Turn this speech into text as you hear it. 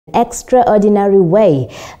Extraordinary way.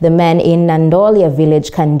 The men in Nandolia village,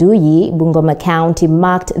 Kanduyi, Bungoma County,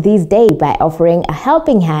 marked this day by offering a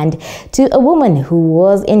helping hand to a woman who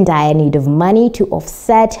was in dire need of money to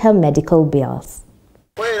offset her medical bills.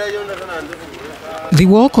 The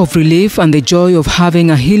walk of relief and the joy of having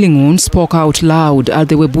a healing wound spoke out loud at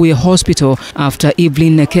the Webuye Hospital after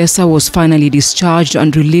Evelyn Nekesa was finally discharged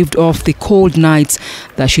and relieved of the cold nights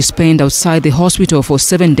that she spent outside the hospital for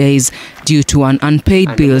 7 days due to an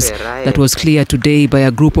unpaid bills that was cleared today by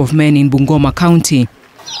a group of men in Bungoma County.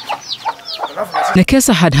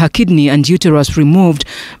 Nekesa had her kidney and uterus removed,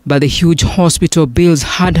 but the huge hospital bills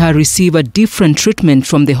had her receive a different treatment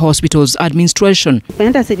from the hospital's administration.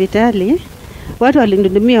 Watu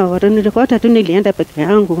walinidumia nilikuwa tu nilienda peke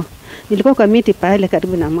yangu. Nilikuwa kwa miti pale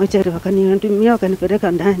karibu na mochari, wakanidumia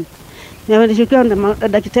wakanipeleka ndani. Nilishukia na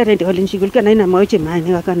daktari ndio walinishughulikia na ina mochi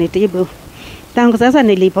mani wakanitibu. Tangu sasa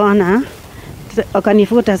nilipona,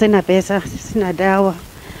 wakanifuta, sina pesa, sina dawa.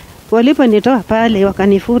 Waliponitoa pale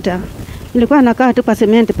wakanifuta. Nilikuwa nakaa tu kwa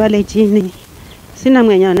sementi pale chini. Sina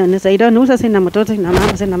mwenye ananisaidia, nusa sina mtoto, sina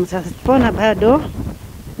mama, sina mzazi. Pona bado.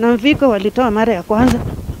 Na mviko walitoa mara ya kwanza.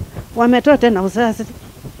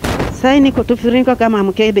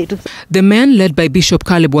 The men, led by Bishop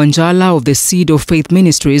Caleb Wanjala of the Seed of Faith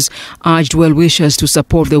Ministries, urged well-wishers to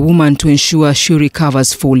support the woman to ensure she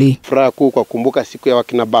recovers fully. Furaha kuu kwa kukumbuka siku ya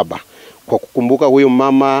wakina baba, kwa kukumbuka huyu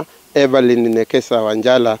mama Evelyn Nekesa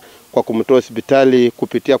Wanjala, kwa kumtoa hospitali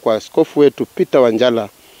kupitia kwa askofu wetu Peter Wanjala.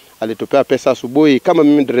 Alitupea pesa asubuhi, kama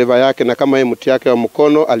mimi dereva yake na kama yeye mti yake wa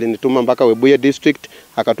mkono, alinituma mpaka Webuye district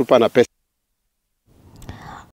akatupa na pesa.